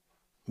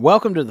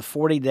Welcome to the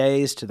 40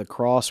 Days to the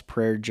Cross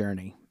prayer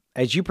journey.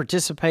 As you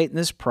participate in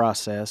this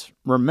process,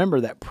 remember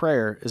that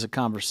prayer is a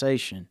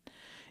conversation.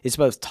 It's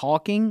both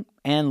talking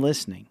and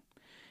listening.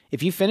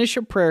 If you finish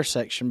your prayer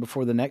section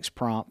before the next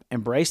prompt,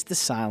 embrace the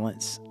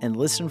silence and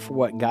listen for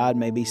what God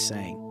may be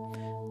saying.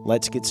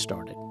 Let's get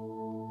started.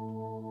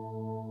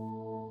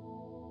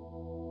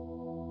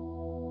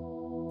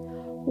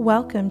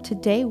 Welcome to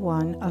day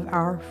one of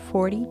our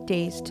 40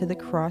 Days to the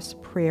Cross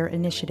prayer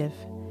initiative.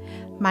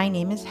 My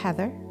name is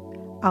Heather.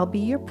 I'll be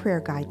your prayer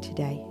guide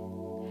today.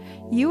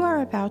 You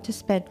are about to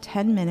spend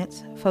 10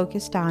 minutes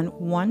focused on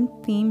one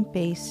theme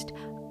based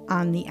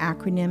on the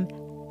acronym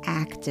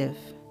ACTIVE.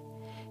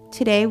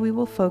 Today we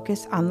will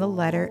focus on the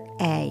letter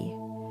A,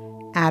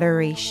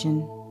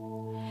 Adoration.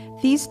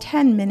 These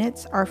 10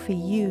 minutes are for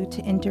you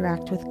to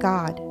interact with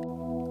God.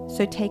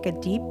 So take a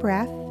deep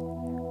breath,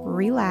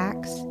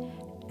 relax,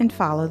 and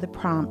follow the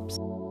prompts.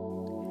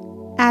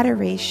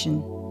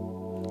 Adoration.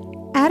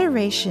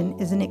 Adoration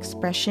is an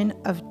expression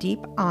of deep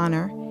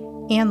honor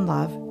and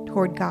love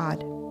toward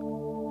God.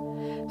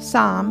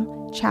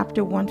 Psalm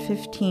chapter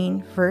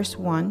 115, verse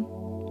 1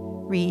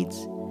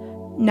 reads,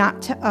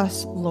 "Not to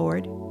us,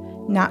 Lord,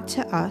 not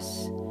to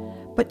us,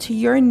 but to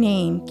your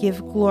name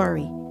give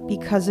glory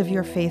because of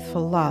your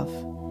faithful love,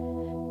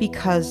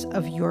 because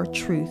of your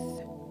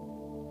truth."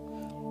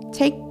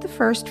 Take the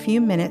first few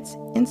minutes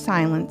in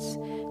silence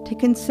to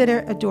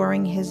consider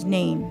adoring His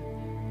name,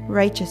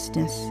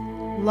 righteousness,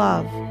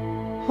 love,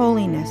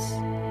 holiness,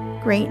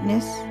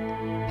 greatness,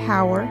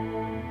 power,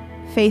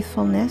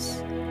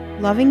 faithfulness,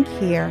 loving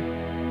care,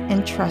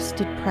 and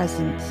trusted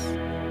presence.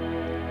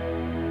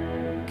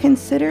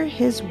 Consider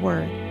His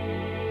word,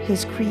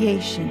 His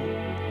creation,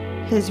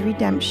 His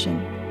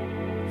redemption,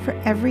 for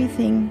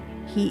everything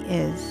He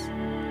is.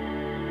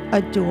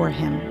 Adore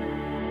Him.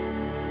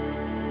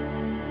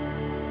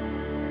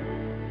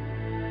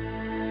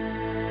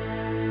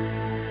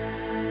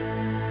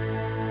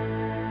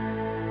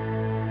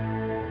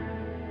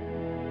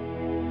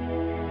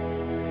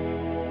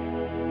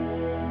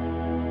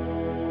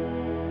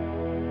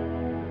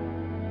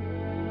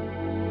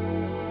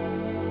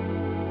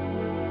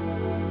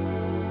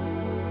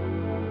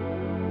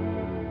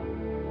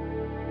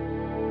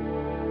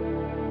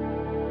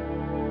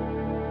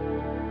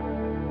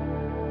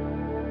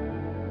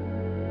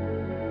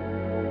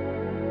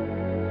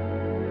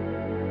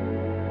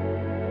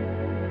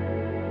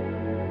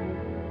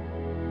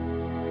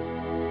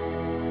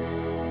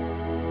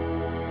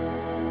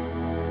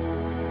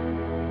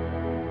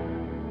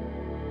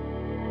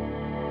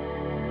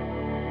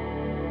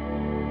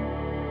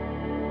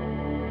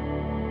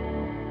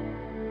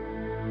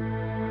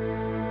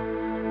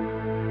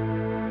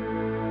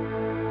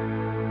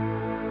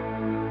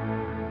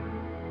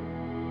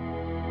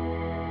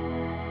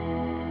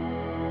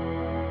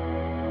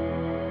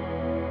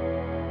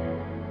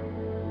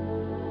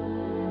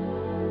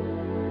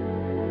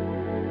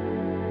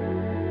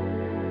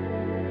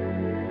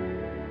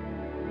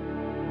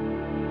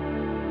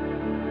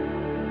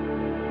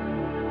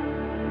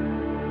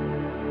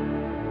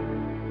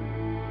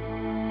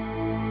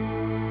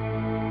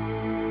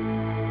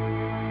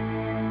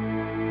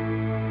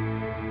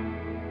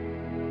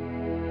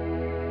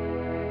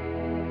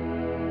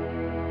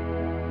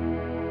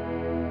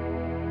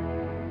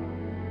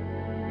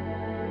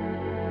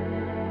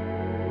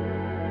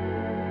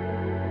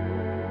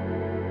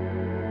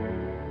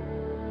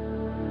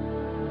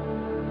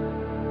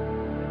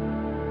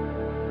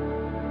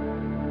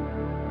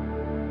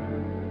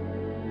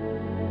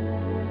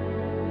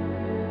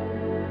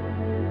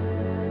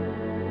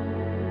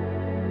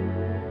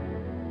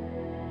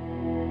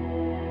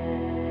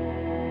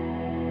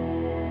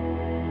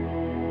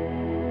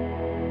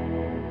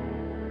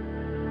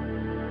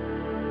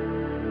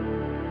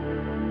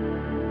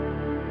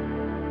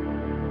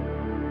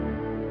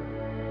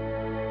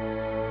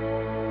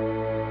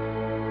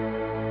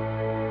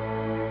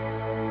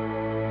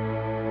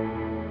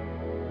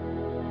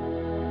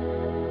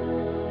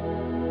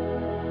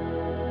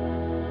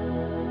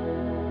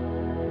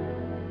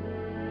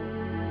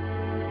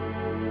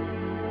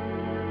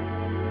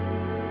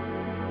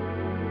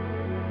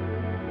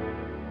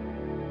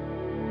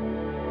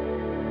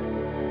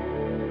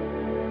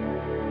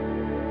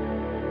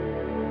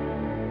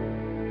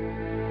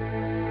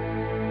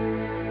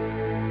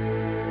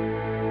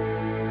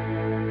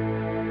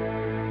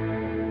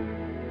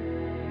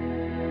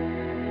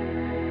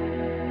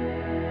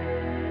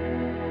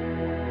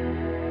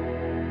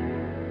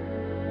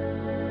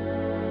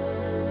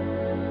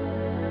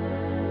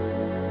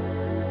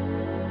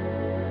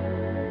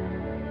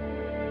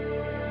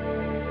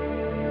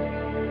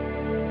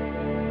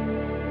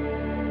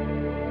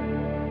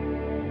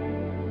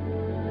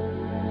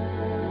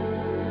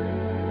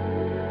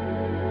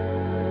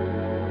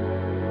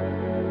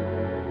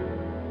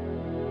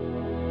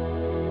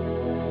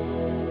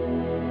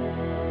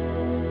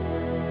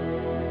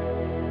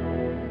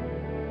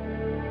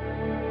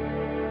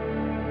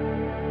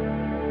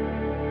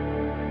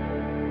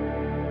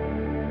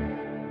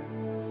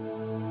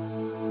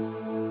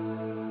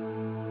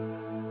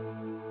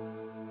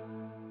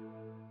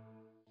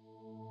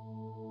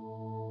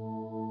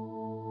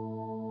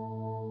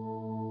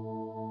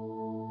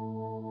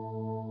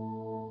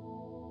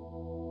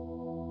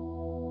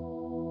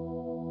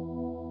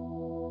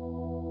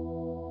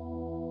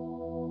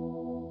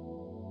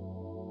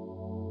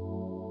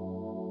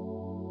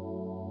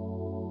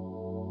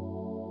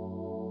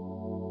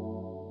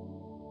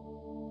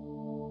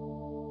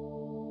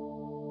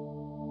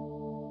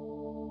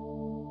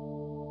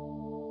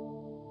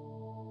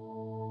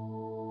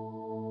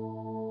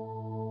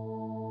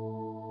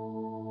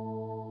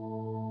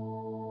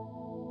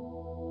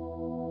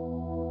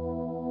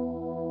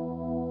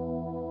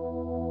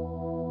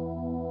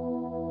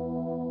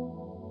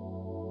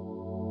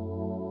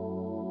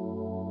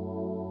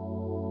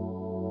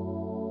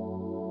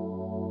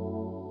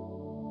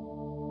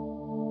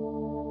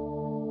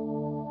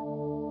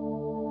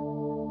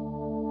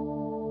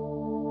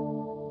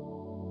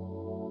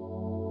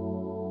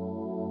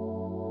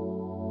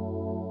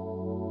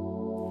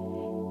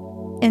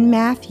 In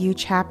Matthew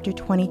chapter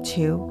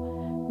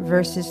 22,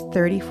 verses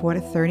 34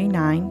 to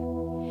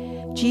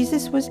 39,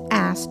 Jesus was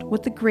asked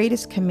what the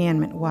greatest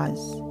commandment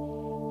was.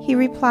 He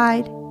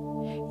replied,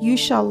 "You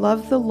shall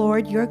love the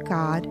Lord your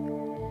God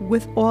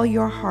with all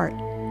your heart,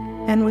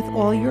 and with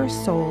all your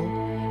soul,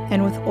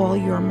 and with all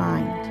your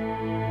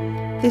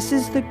mind. This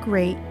is the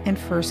great and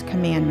first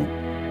commandment.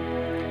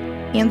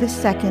 And the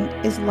second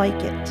is like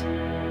it.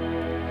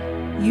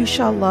 You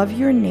shall love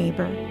your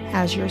neighbor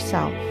as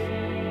yourself.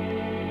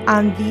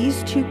 On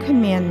these two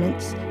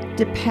commandments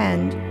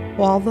depend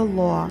all the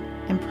law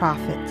and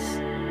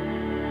prophets."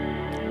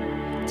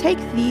 Take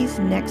these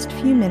next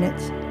few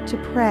minutes to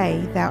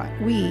pray that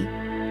we,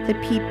 the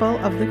people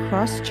of the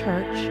Cross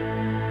Church,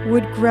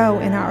 would grow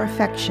in our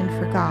affection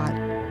for God.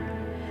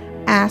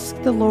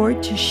 Ask the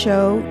Lord to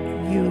show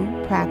you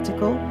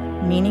practical,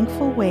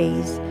 meaningful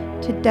ways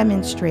to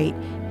demonstrate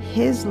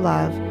His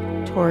love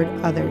toward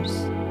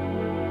others.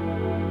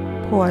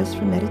 Pause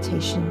for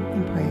meditation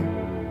and prayer.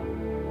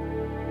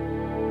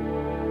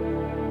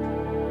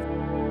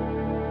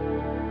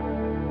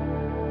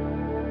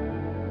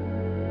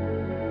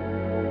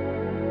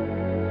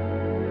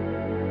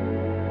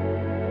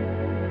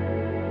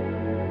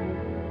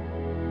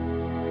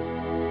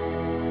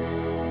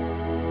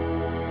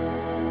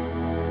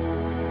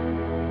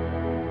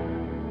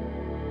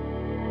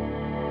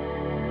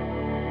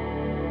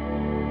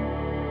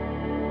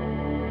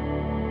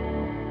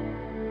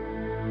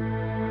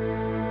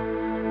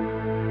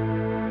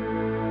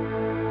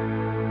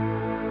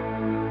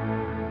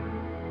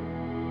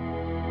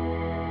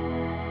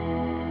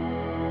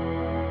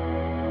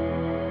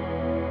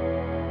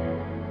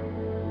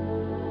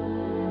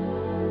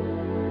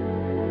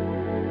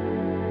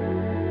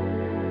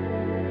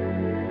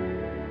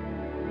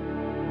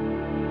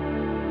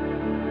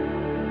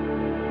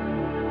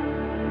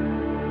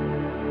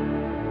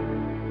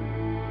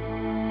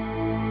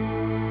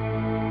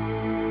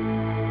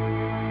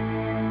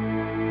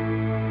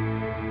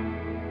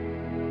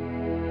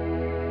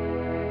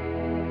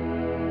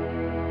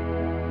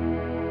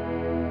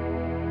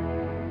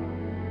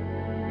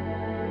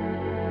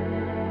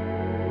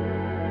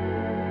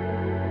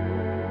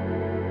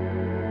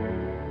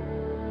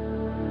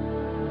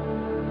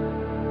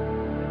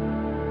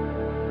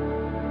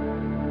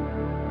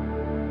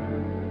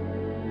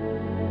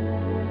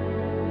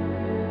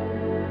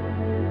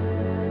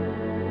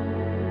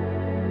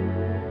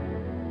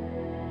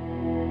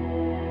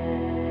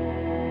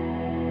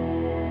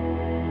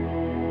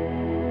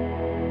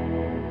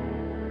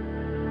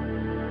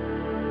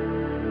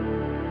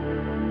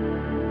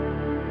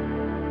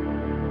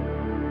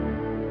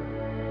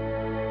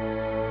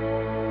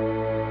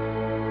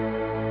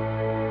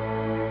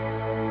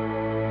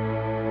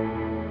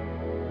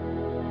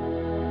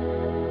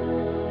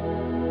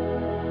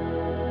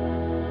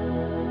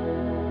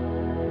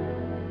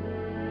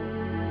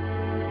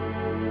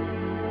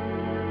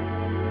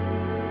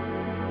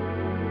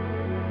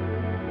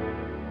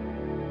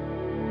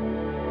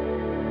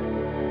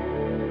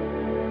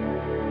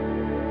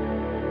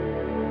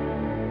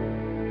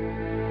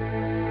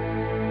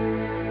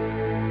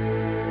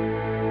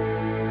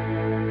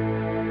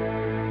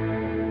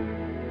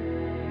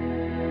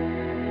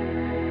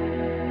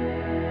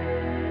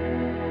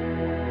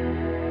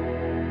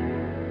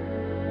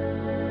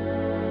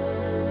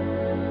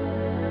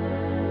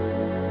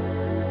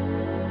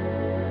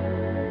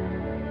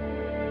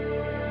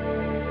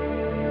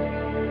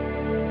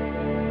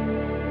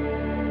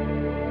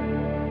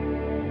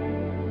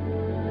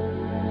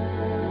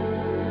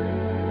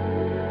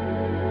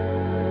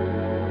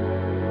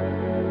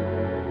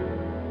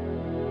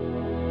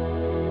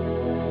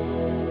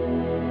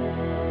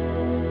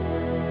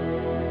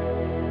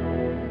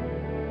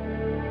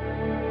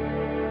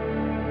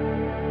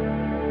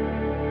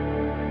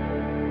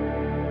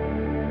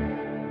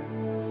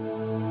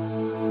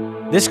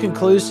 This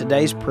concludes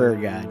today's prayer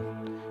guide.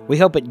 We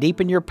hope it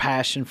deepened your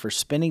passion for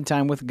spending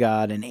time with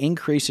God and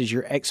increases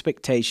your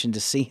expectation to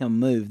see Him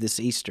move this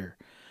Easter.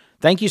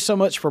 Thank you so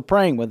much for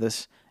praying with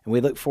us, and we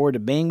look forward to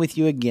being with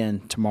you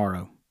again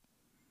tomorrow.